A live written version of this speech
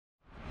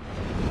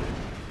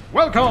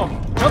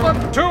Welcome to the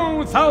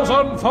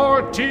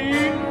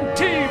 2014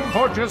 Team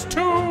Fortress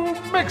 2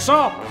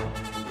 Mix-Up!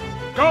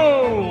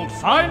 Gold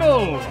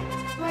Final!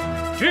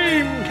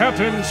 Team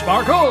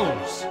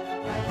CaptainSparklez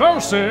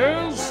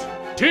versus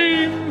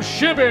Team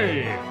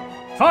Shibby!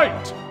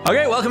 Fight!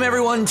 Okay, welcome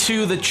everyone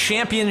to the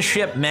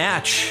championship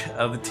match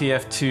of the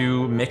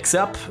TF2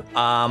 Mix-Up.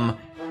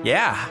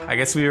 Yeah, I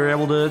guess we were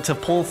able to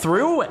pull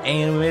through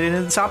and we made it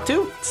into the top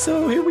two.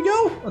 So here we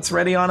go. Let's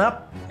ready on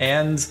up.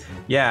 And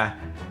yeah.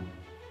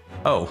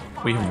 Oh,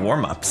 we have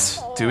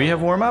warm-ups. Do we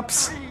have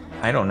warm-ups?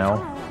 I don't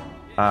know.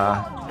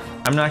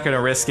 I'm not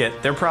gonna risk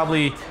it. They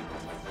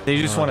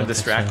just want to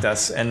distract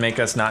us and make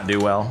us not do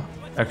well.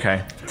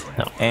 Okay.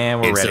 No. And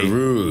we're ready. It's a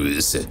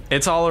ruse.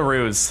 It's all a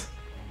ruse.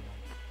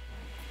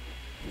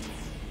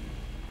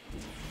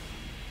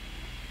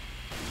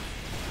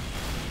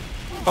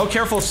 Oh,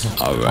 careful.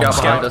 All right.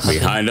 Scout.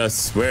 Behind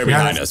us. Where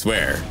behind us?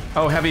 Where?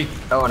 Oh, heavy.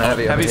 Oh, and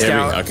heavy. Heavy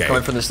scout. Okay.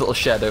 Coming from this little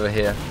shed over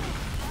here.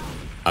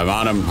 I'm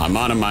on him. I'm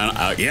on him.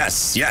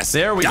 Yes, yes.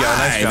 There we go.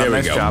 Nice job. There we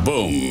Nice go. job.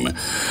 Boom.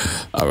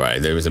 All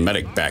right. There was a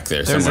medic back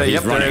there. There's Somewhere.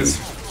 yep, He's running. there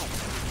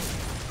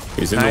is.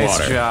 He's in the water.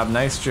 Nice job.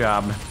 Nice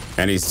job.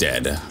 And he's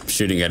dead. I'm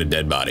shooting at a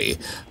dead body.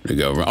 I'm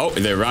gonna go. Oh,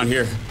 they're around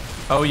here.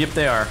 Oh, yep,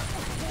 they are.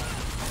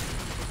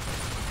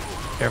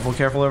 Careful,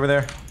 careful over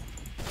there.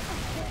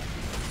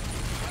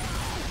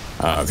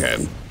 Okay.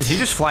 Did he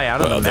just fly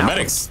out of the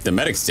map? The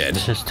medic's dead.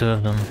 It's just two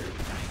of them.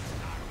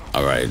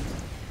 All right.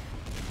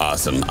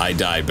 Awesome. I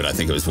died, but I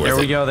think it was worth it. There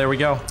we go, there we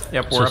go.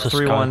 Yep, we're up Just a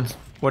 3-1. scout.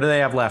 What do they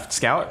have left?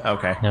 Scout?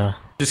 Okay. Yeah.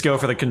 Just go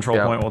for the control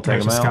Yeah. point, we'll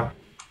take them out.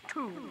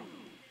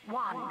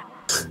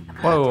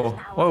 Whoa,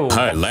 whoa.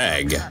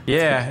 Lag.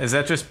 Yeah, is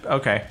that just,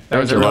 okay. That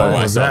was Danger a Oh, lag.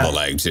 I was saw that? the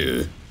lag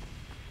too.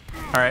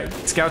 Alright,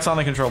 Scout's on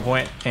the control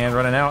point and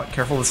running out.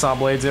 Careful of the saw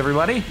blades,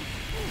 everybody.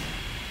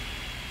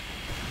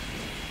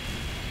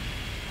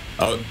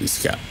 Oh,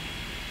 he's got.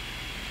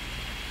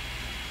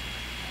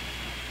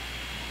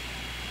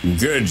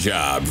 Good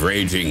job,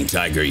 raging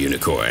tiger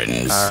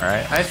unicorns.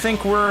 Alright, I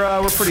think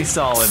we're pretty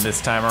solid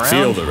this time around.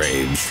 Feel the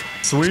rage.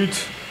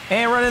 Sweet.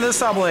 And run into the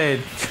saw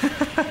blade.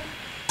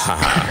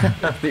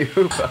 The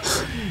Uber.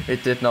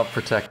 It did not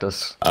protect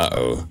us.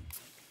 Uh-oh.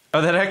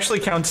 Oh, that actually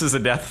counts as a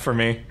death for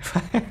me.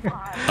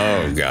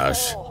 Oh,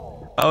 gosh.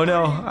 Oh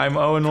no, I'm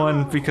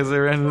 0-1 because I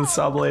ran into the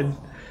saw blade.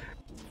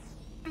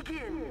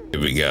 Here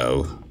we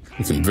go.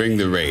 We can bring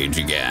the rage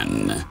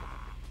again.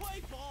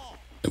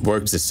 It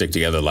worked to stick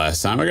together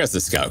last time. I guess the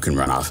scout can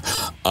run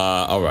off.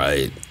 All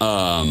right.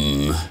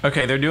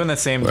 Okay, they're doing the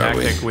same Where are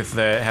we? tactic with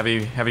the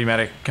heavy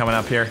medic coming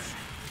up here.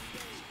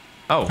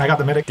 Oh, I got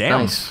the medic.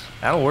 damn. Nice.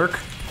 That'll work.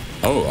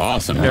 Oh,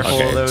 awesome. Careful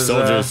Okay, of those,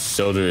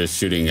 soldier is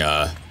shooting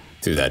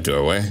through that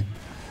doorway.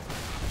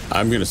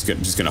 I'm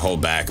just gonna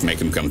hold back, make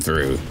him come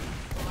through.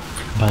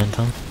 Behind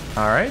them.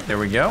 All right, there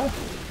we go.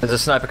 There's a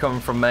sniper coming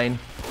from main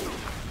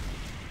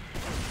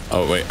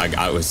Oh wait,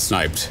 I was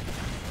sniped.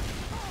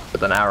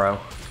 with an arrow.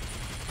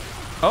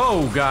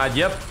 Oh god,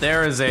 yep,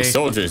 there is a. The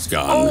soldier's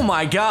gone. Oh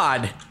my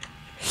god,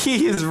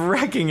 he is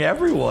wrecking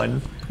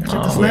everyone.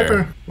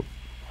 Sniper.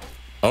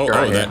 Oh,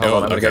 Right here. that. Hold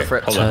on, I'm gonna okay. go for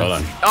it. Hold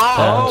on.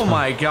 Oh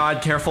my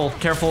god, careful,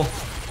 careful.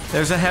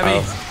 There's a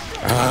heavy.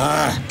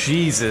 Oh.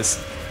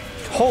 Jesus,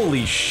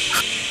 holy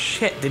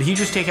shit! Did he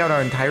just take out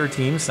our entire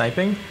team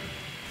sniping?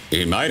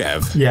 He might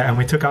have. Yeah, and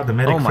we took out the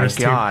medic Oh my first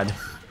god.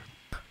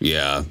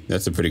 Yeah,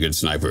 that's a pretty good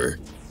sniper.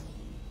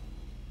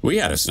 We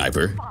had a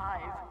sniper.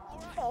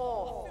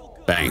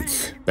 Bank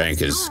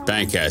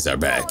has our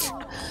back.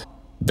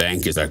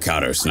 Bank is our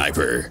counter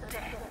sniper.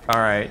 All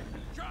right.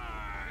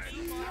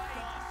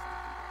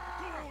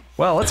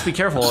 Well, let's be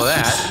careful of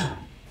that.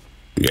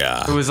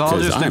 Yeah. It was all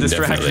 'cause just a I'm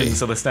distraction, definitely-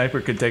 so the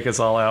sniper could take us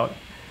all out.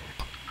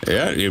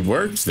 Yeah, it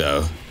worked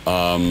though.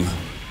 I'm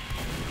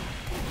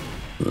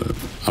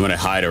gonna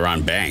hide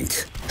around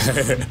Bank.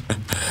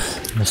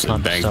 It's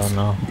not Bank. still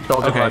no.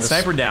 Soldier Okay, behind us.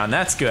 sniper down.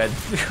 That's good.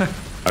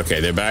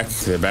 Okay, they're back.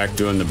 They're back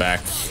doing the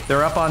back.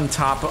 They're up on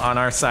top on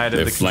our side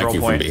They're of the control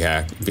flanking point.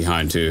 from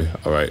behind too.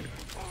 All right.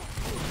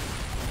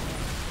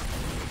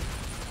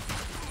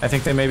 I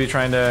think they may be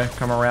trying to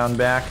come around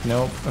back.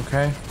 Nope.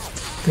 Okay.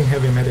 I think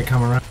heavy medic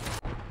come around.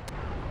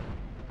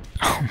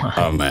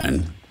 Oh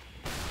man.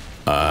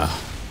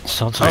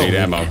 Soldier. I need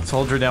ammo.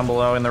 Soldier down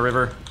below in the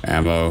river.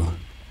 Ammo.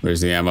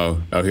 Where's the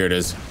ammo? Oh, here it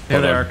is. Here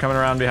Hold they on. are, coming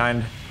around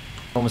behind.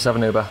 Almost have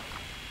an Uber.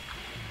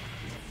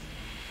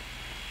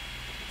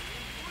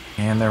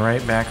 And they're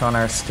right back on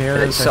our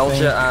stairs. I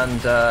Soldier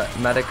think.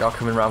 and medic are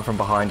coming around from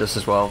behind us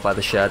as well by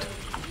the shed.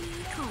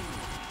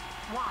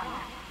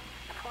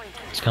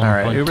 It's coming All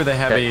right, point. Uber the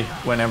heavy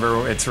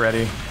whenever it's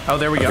ready. Oh,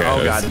 there we go. Okay,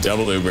 Oh it's god.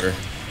 double Uber.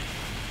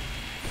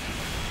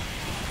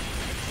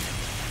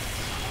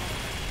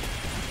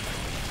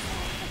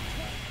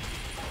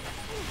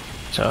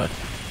 So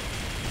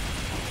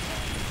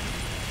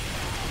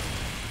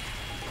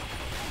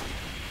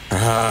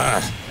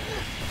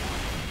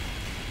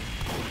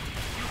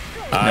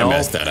I No.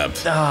 messed that up.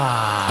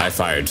 I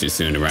fired too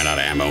soon and ran out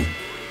of ammo.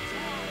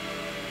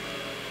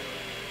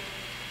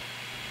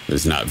 It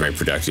was not very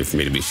productive for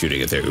me to be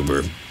shooting at their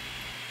Uber.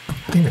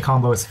 I think the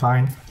combo is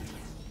fine.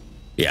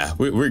 Yeah,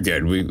 we're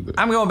good.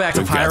 I'm going back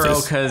to We've got Pyro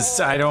this. because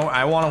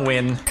I want to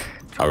win.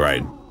 All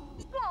right.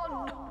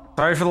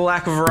 Sorry for the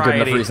lack of Good enough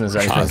variety. reason as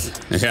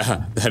anything.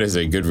 Yeah, that is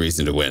a good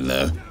reason to win,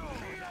 though.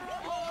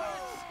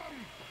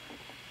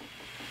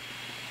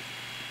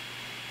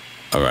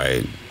 All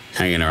right,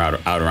 hanging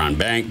out around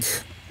Bank.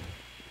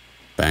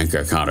 Bank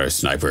our counter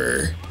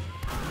sniper.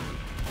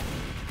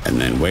 And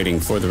then waiting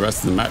for the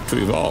rest of the map to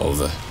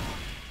evolve.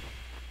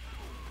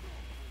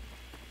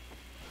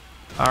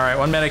 All right,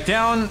 one medic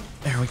down.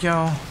 There we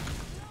go.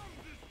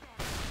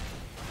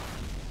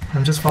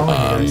 I'm just following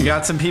you You guys.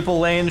 got some people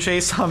laying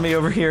chase on me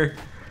over here,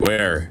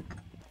 Where?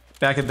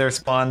 back at their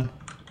spawn.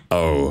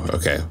 Oh,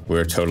 okay.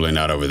 We're totally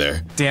not over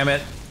there. Damn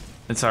it.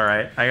 It's all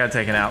right. I got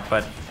taken out,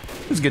 but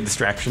it was a good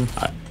distraction.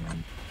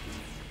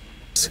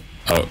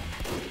 Oh.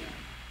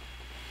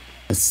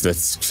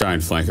 Let's try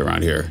and flank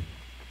around here.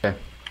 Okay.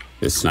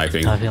 It's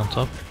sniping. Heavy on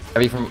top.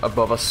 Heavy from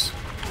above us.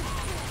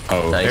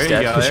 Oh, Nice, There you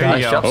dead. go, there you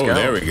Nice go. job, oh, Scout.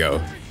 there we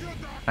go.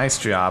 Nice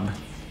job.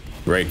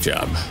 Great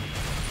job.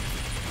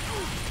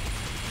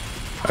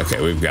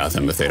 Okay, we've got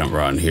them if they don't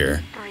run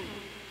here.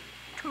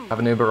 Have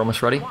an Uber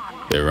almost ready.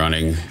 They're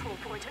running.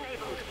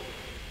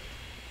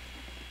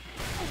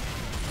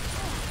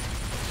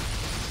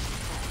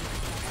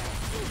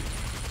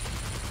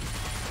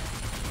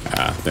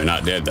 Ah, they're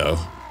not dead though.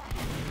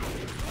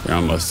 They're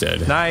almost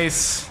dead.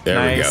 Nice. There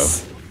we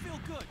nice. go.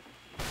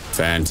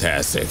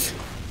 Fantastic.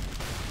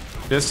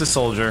 Just a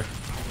soldier.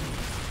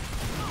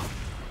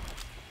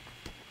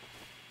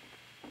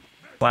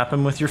 Slap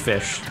him with your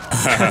fish.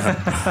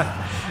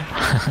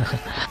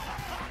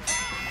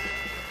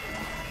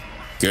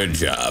 Good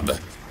job.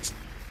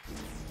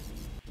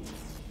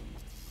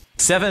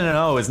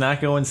 7-0 is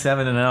not going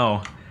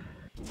 7-0.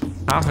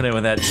 Confident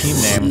with that team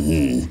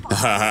name.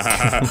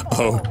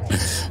 Oh,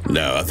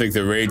 no, I think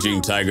the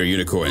Raging Tiger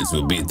Unicorns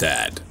will beat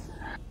that.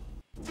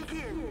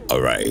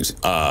 All right.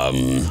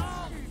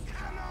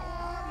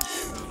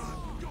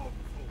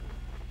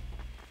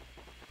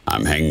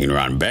 I'm hanging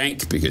around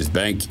Bank because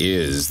Bank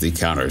is the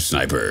counter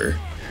sniper.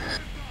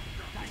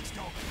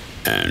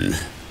 And,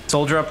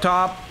 Soldier up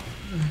top.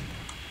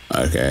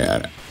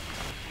 okay,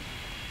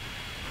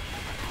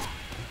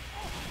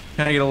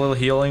 Can I get a little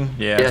healing?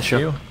 Yeah, sure.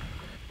 you.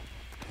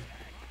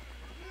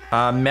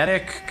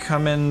 Medic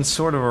coming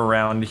sort of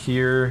around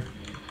here.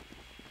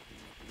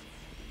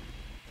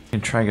 You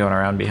can try going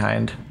around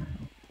behind.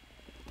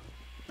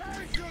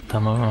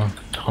 Demo on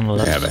the I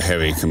left. have a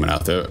heavy coming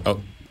out there.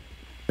 Oh,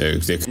 they're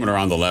coming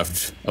around the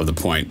left of the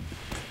point.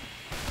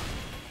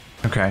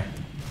 Okay.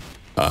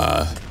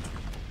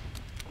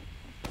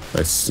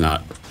 That's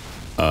not,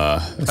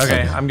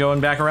 Okay, I'm going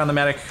back around the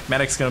medic.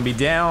 Medic's gonna be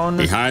down.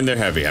 behind their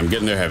heavy. I'm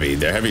getting their heavy.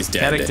 Their heavy's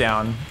dead. Medic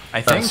down,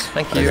 I think. Nice.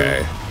 Thank you.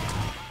 Okay.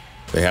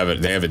 They have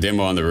it. They have a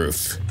demo on the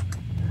roof.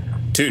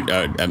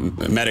 A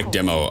medic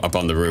demo up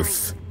on the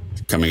roof,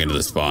 coming into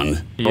the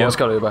spawn. Almost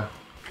got Uber.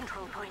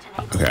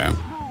 Okay.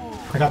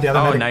 I got the other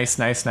Oh, medic. nice,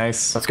 nice,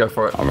 nice. Let's go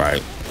for it. All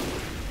right.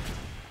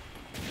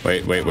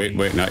 Wait.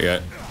 Not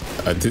yet.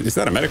 Is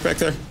that a medic back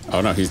there? Oh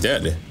no, he's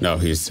dead. No,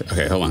 he's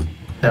okay. Hold on.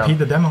 Down. Repeat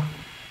the demo.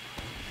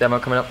 Demo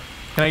coming up.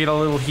 Can I get a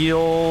little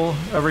heal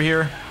over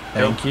here?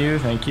 Thank you,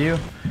 thank you. All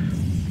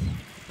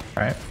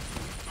right.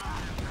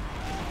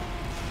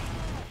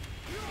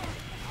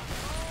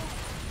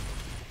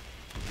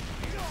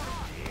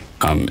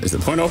 Is the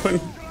point open?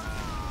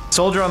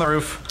 Soldier on the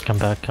roof. Come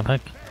back, come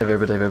back. They've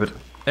Ubered, they've Ubered.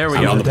 There we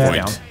I'm go. on the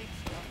dead. point.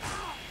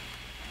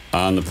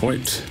 On the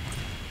point.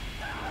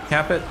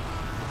 Cap it.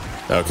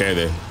 Okay.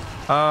 They.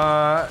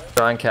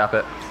 Try and cap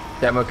it.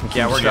 Demo can keep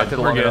Yeah, we're good, distracted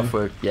we're long good.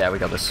 enough. Yeah, we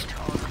got this.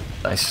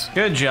 Nice.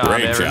 Good job,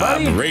 Great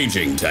everybody. job,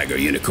 Raging Tiger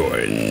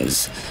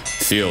Unicorns.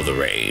 Feel the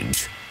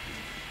rage.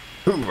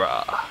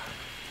 Hoorah.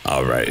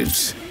 All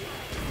right.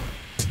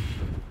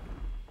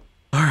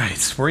 All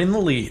right, we're in the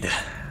lead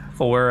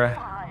for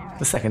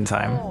the second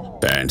time.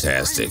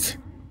 Fantastic.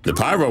 The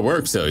pyro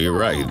works though. You're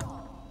right.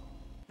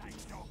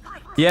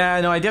 Yeah,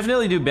 no, I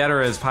definitely do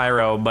better as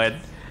Pyro, but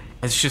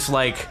it's just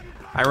like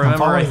I remember. I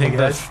following think you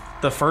guys.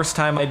 the first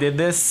time I did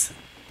this,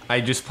 I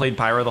just played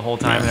Pyro the whole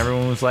time, and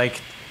everyone was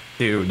like,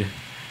 "Dude."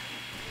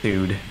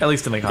 At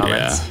least in the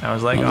comments. Yeah. I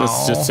was like, Well,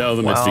 "Oh, just tell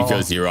them well, it's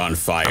because you're on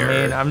fire.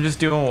 I mean, I'm just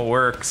doing what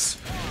works."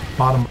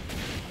 Bottom.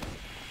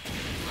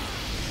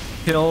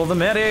 Kill the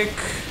medic.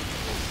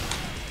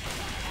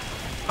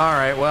 All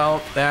right,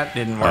 well, that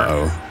didn't work.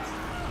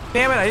 Uh-oh.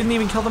 Damn it, I didn't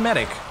even kill the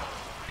medic.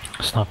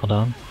 Sniper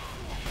down.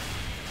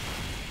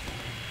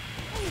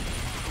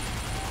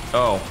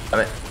 Oh,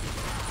 Damn it.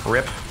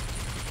 rip.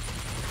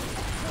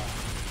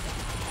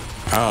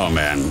 Oh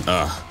man.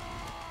 Ugh.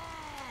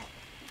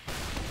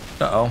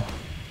 Uh-oh.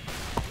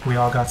 We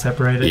all got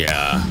separated.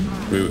 Yeah.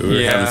 We were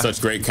Yeah. having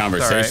such great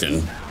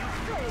conversation.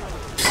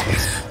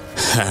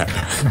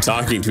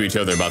 Talking to each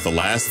other about the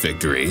last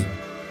victory.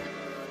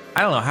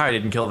 I don't know how I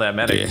didn't kill that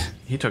medic. Yeah.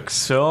 He took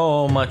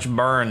so much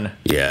burn.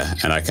 Yeah,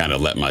 and I kind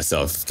of let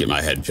myself get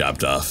my head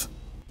chopped off.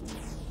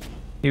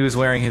 He was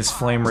wearing his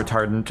flame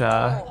retardant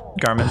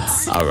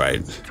garments. All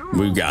right.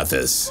 We've got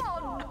this.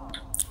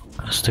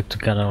 Stick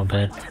together a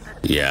bit.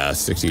 Yeah,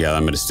 stick together.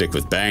 I'm gonna stick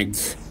with bank.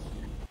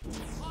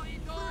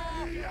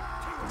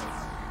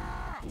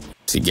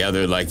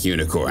 Together like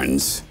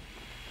unicorns.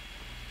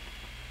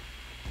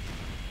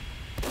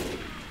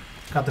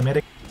 Got the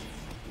medic.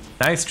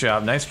 Nice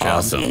job, nice job.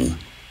 Awesome.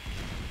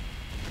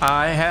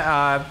 I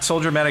had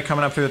soldier medic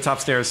coming up through the top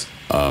stairs.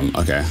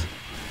 Okay.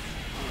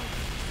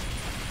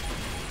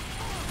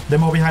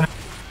 Demo behind us.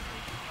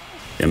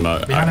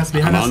 Demo, Behind us,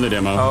 behind I'm us. on the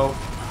demo.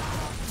 Oh,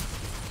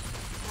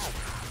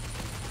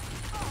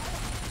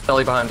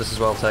 Belly behind us as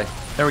well, Tay.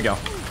 there we go.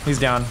 He's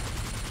down.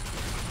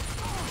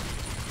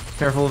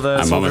 Careful of the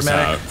I'm soldier almost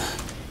medic.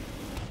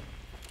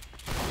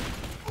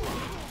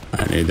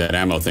 out. I need that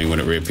ammo thing when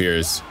it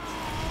reappears.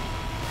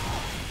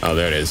 Oh,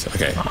 there it is.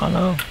 Okay. Oh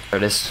no. There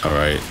it is. All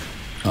right.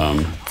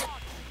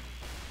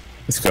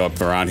 Let's go up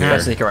around here. Yeah,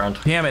 sneak around.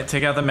 Damn it,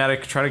 take out the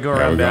medic. Try to go Yeah,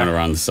 around we're going back.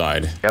 around the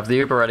side. You have the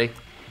Uber ready.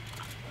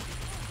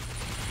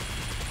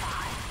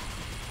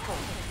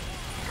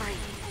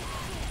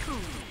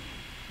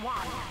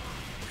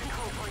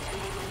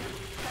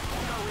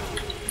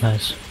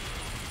 Nice.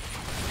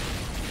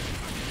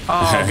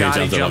 Oh, He God, he jumped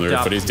up on the jumped roof,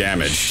 up. but he's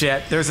damaged.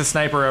 Shit, there's a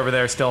sniper over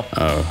there still.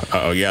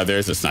 Oh, yeah,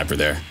 there's a sniper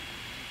there.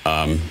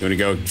 You wanna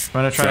go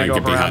gonna try to and go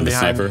get up around behind the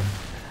behind. sniper?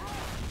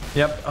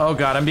 Yep. Oh,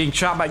 God, I'm being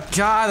shot by...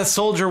 God, the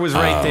soldier was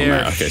right Oh, there.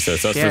 man. Okay, so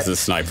that's Shit. the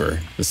sniper.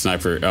 The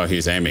sniper, oh,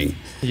 he's aiming.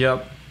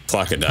 Yep.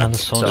 Clock it And up. the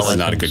So soldier this is like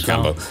not a good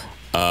combo. himself.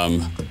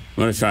 I'm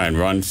gonna try and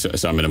run so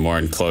I'm in a more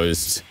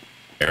enclosed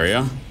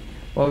area.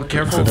 Well,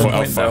 careful of the Oh,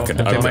 point, though. fuck.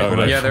 They Oh, might-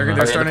 oh, yeah, they're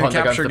Okay, starting to they're going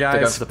capture They're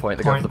going guys. for the point.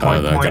 They're going for the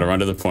Point. point. I gotta run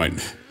to the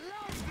point.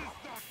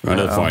 Run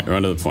to the point.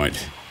 Run to the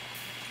point.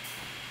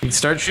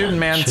 Start shooting,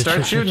 man. Shoot, Start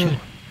shoot, shoot, shooting. shoot.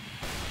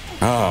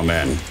 Oh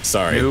man,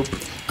 sorry. Nope.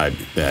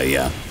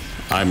 Yeah,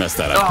 I messed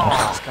that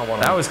up. Got one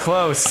That on. was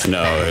close.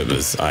 No, it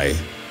was I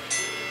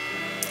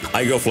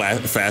go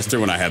faster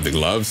when I have the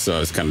gloves, so I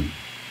was kind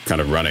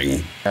of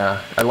running.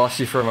 Yeah, I lost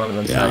you for a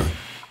moment then, Yeah. Tay.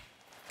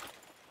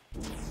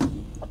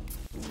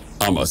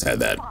 Almost had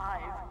that.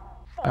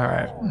 All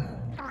right.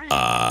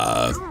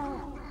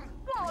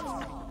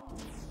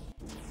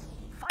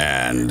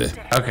 And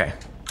Okay.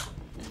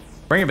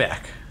 Bring it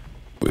back.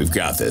 we've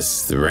got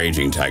this. The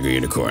raging tiger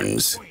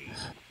unicorns.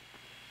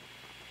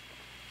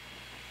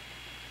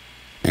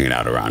 Hanging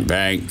out around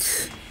bank.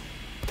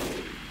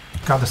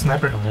 Got the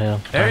sniper. Yeah.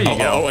 There you Oh,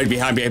 go. wait,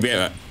 behind.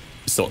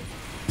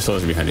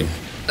 Soldier behind you.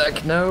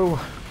 Heck no.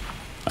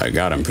 I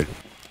got him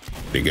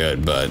pretty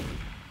good, but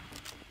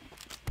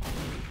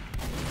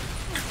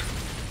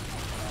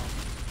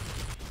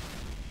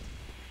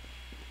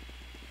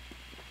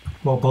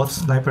Well, both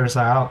snipers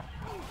are out.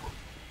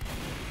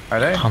 Are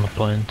they? On the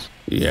point.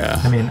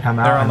 yeah. I mean, I'm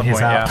They're out on and the he's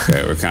point, out. yeah.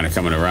 Okay, we're kind of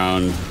coming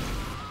around.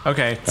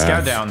 Okay,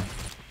 scout down.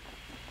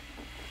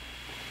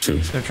 to-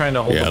 They're trying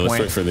to hold Yeah, the let's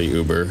point. wait for the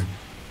Uber.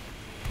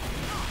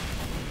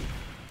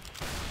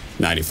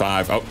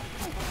 95. Oh,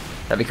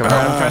 Heavy coming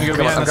I'm out. trying to go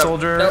Come on, behind the go.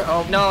 soldier. No,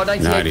 Oh, no,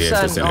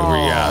 98% 98%. Uber.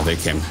 Yeah, Oh. they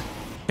came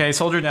okay,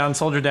 soldier down,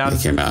 soldier down.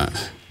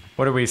 out.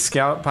 What are we,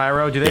 scout,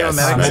 pyro? Do they Yes,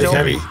 have a medic medic still?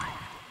 heavy.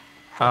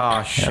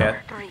 Oh, shit.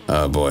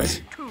 Oh boy.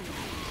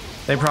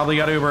 They probably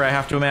got Uber, I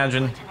have to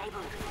imagine.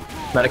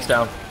 Medic's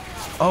down.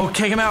 Oh,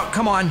 take him out.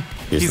 Come on.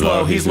 He's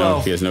low. He's no, low.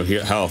 He has no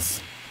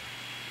health.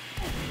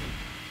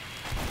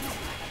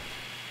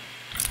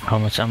 How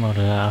much ammo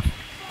do they have?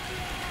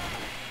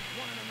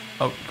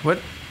 Oh, what?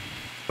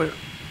 What?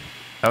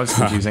 That was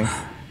confusing.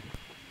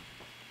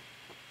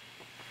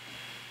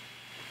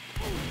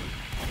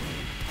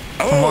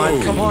 Come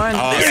on, come on.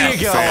 There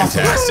you go.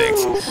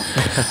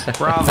 Fantastic.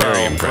 Bravo.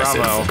 Very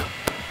impressive. Bravo.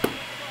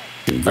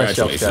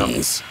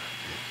 Congratulations.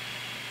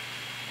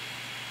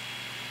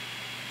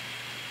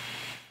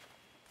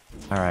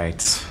 All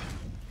right.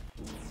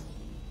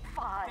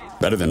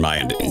 Better than my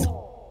ending.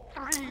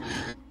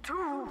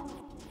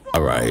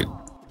 All right.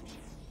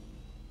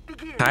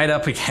 Tied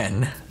up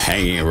again.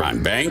 Hanging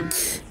around bank.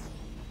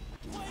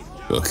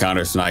 We'll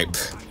counter snipe.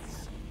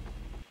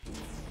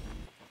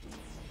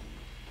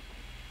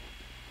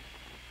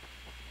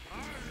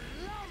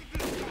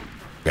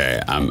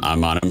 Okay,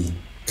 I'm on him,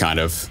 kind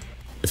of,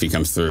 if he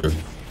comes through.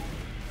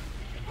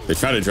 They're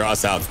trying to draw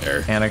us out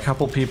there. And a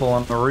couple people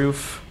on the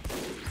roof.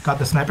 Got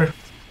the sniper.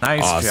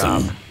 Nice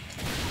Awesome. job.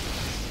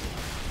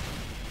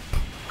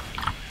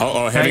 Oh,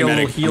 Can I heavy get a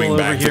medic little heal coming over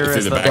back here through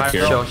as the the back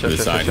here, pyro? to the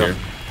side Sure. here.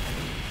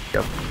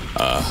 Yep.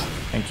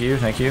 Thank you,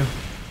 thank you.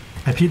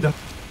 I peed them.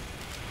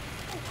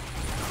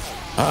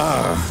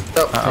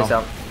 Oh, he's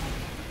down.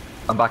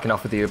 I'm backing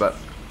off with you, but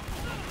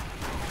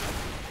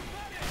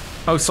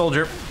Oh,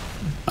 soldier.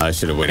 I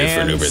should have waited for an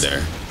And- Uber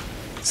there.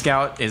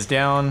 Scout is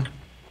down.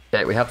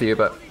 yeah, we have the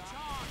Uber.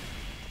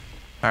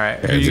 All right.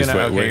 Who Okay, are you just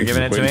gonna? Okay, you're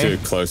giving it to wait me.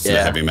 too close to the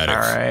Yeah. heavy medic.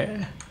 All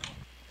right.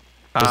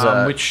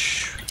 There's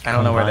Which I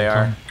don't know where they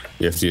are.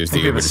 You have to use the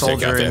we have Uber a to take out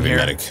soldier the in heavy here.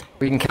 medic.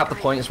 We can cap the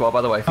point as well,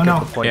 by the way. If we Oh, cap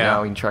no. the point Yeah.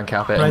 now, we can try and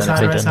cap it, Right and side,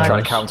 then right if they side. try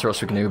to counter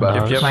us, we can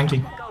Uber. Yep.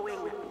 Flanking.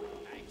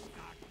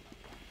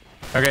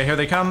 Okay, here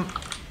they come.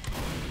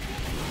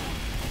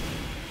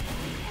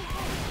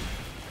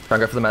 Try and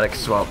go for the medics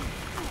as well.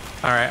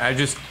 All right, I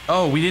just.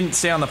 Oh, we didn't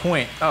stay on the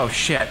point. Oh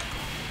shit.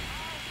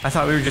 I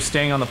thought we were just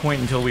staying on the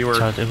point until we were.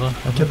 Charge Uber.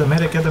 Get the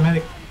medic, get the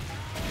medic.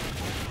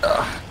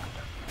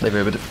 They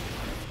moved it.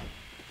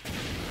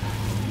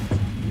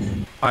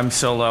 I'm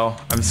so low.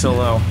 I'm so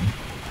low.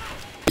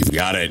 You've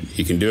got it.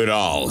 You can do it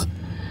all.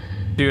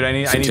 Dude, I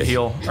need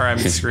heal, or I'm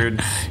screwed.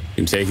 You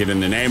can take it in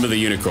the name of the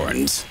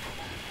unicorns.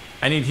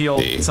 I need heal.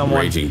 The Someone.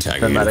 raging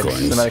tiger The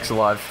unicorns. medic's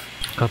alive.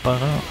 Got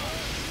bought out.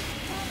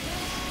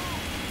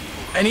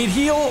 I need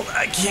heal.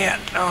 I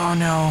can't. Oh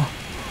no.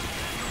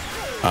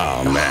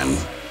 Oh man.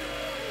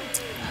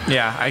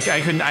 Yeah, I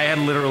couldn't. I had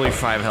literally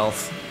 5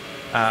 health.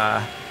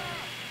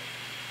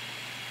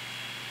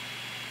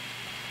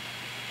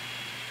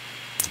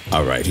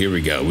 All right, here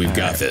we go. We've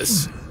got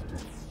this.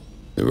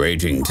 The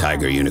raging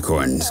tiger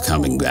unicorns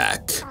coming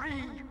back. 3,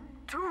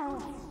 2,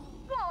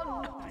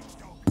 1.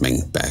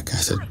 Coming back, I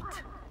said.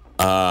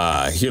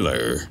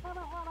 Healer.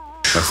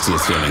 Rusty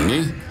is healing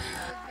me.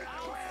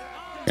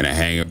 Gonna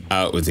hang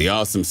out with the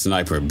awesome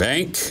sniper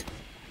Bank.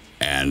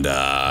 And,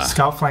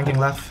 Scout flanking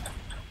left.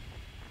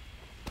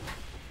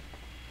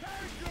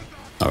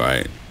 all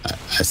right.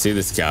 I see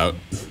the scout.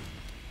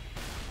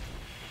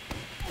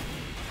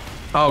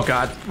 Oh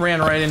god, ran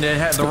right into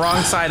the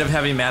wrong side of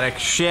heavy medic.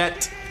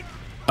 Shit.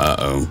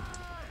 Uh-oh.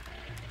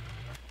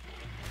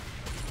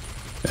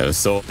 Have a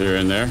soldier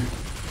in there.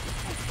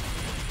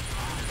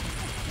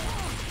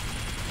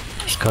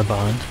 Scout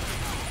behind.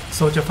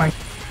 Soldier flank.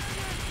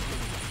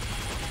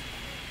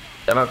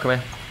 Demo, come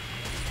here.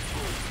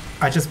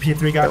 I just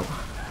P3 got.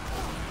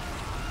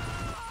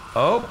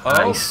 Oh.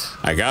 Nice.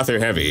 I got their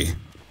heavy.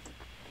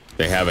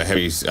 They have a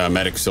heavy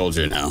medic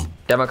soldier now.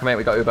 Demo, come here.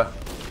 We got Uber.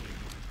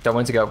 Got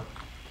one to go.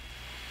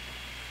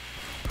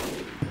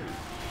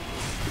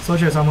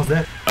 Soldier is almost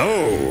dead.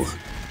 Oh!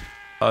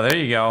 Oh, there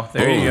you go.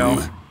 There you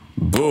go.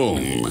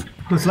 Boom.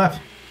 Who's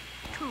left?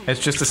 It's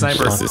just a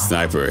sniper. It's the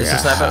sniper. It's a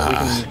sniper.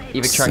 We can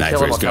either try and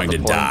kill him or Sniper's going to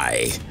cap the point.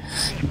 die.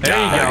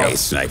 There you Die, go.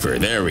 sniper.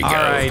 There we go. All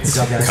right. Good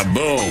job, guys.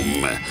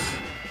 Kaboom!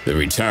 The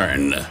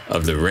return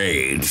of the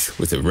rage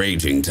with the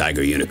raging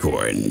tiger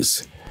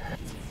unicorns.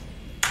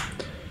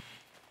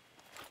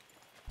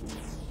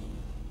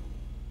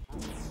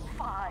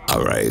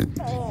 All right,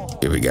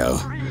 here we go.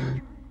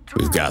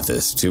 We've got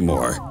this. 2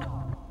 more.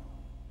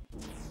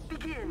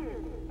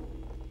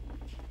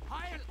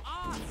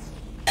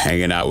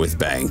 Hanging out with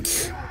Bank.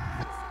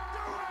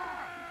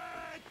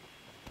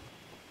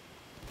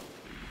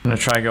 I'm gonna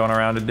try going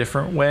around a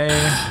different way.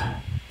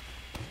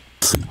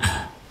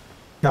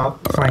 Scout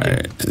flanking.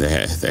 Right.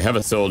 They have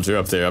a soldier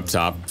up there up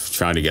top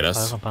trying to get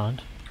us. Five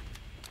behind.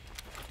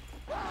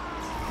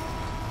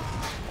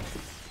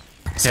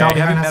 Scout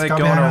Yeah, heavy behind us. medic Scout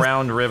going behind us.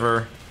 around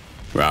river.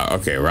 Wow,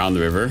 okay, around the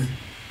river.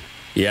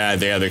 Yeah,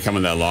 they're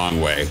coming that long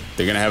way.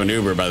 They're gonna have an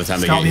Uber by the time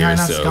Scout they get here, behind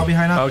us. so Scout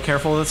behind us. Oh,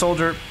 careful of the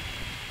soldier.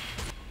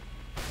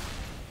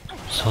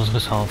 Soul's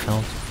half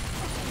filled.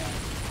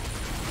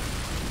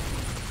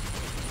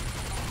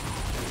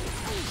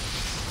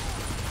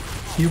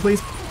 You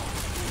please.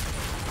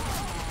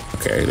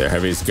 okay, their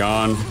heavy's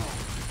gone.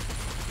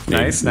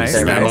 Nice, nice,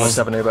 Okay, we nice. almost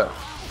have an Uber.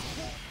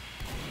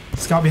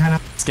 Scout behind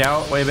us.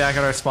 Scout way back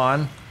at our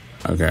spawn.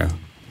 Okay.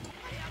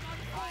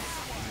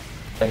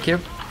 Thank you.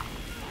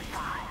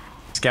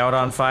 Scout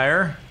on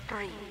fire.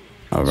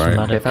 All right.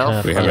 Medic,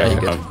 health? We have Yeah, a,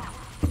 you're good.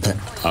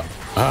 Oh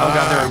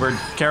god, they're Uber.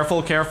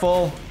 Careful,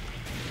 careful.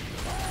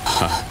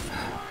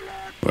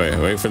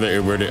 wait for the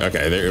Uber to,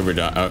 okay, they're Uber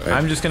down. Oh,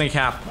 I'm just gonna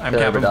cap. I'm The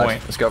Uber capping died.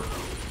 point. Let's go.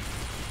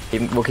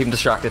 We'll keep him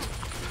distracted.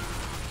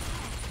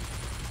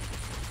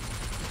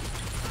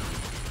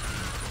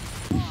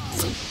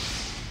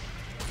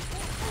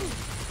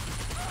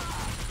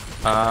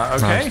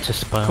 Okay. Nice,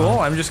 just by Cool.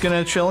 I'm just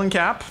gonna chill and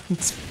cap.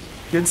 It's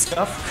good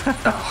stuff.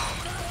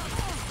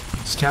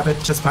 Just cap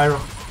it. Just pyro.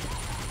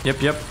 Yep.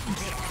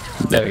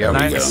 There we go.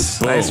 Nice.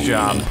 Boom. Nice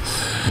job.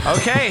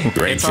 Okay.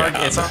 Great it's job.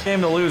 It's our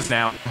game to lose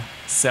now.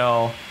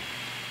 So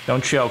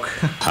don't choke.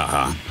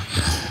 Haha.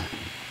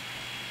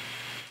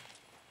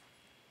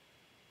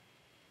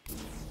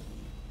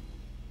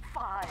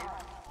 5,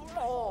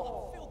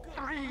 4,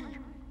 3,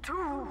 2,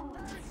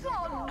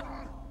 1.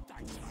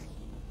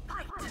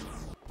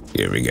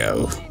 Here we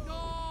go.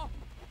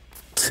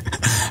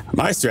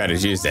 My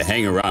strategy is to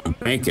hang around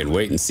Bank and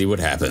wait and see what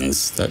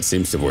happens. That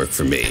seems to work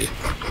for me.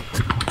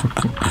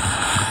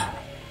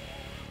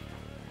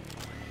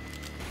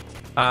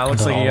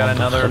 Looks like you got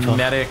another Careful.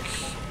 medic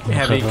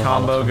heavy Careful.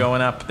 combo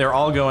going up. They're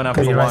all going up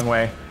Okay, the you're long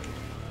right. way.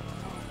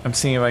 I'm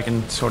seeing if I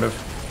can sort of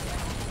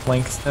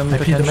flank them I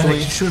P the potentially.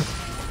 medic. Shoot.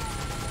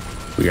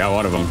 We got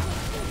one of them.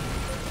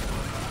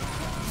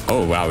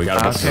 Oh wow, we got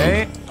a bunch of them.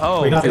 Okay.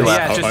 Oh, We got yeah, this.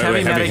 it's just Oh, heavy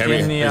wait, heavy, medic heavy.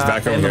 in the He's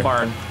back over in the here.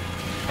 barn.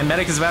 And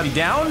medic is about to be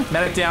down.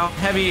 Medic down.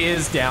 Heavy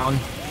is down.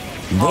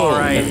 Boom. All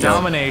right,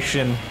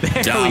 domination. There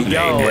we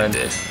go.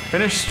 Dominated.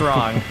 Finish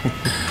strong.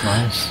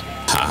 Nice.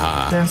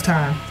 Dance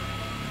time.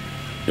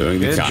 Doing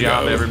the Good combo.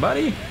 job,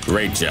 everybody.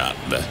 Great job.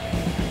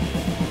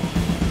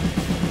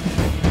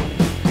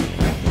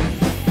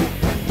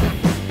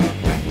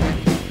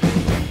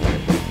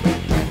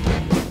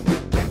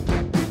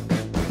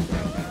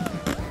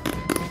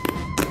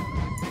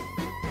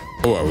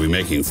 Oh, are we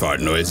making fart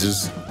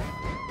noises?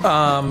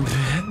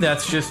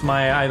 That's just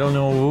my I don't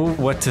know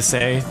what to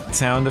say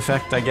sound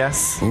effect, I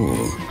guess.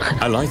 Ooh,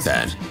 I like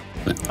that.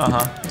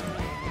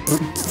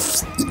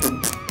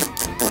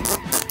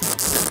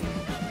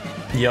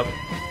 Yep.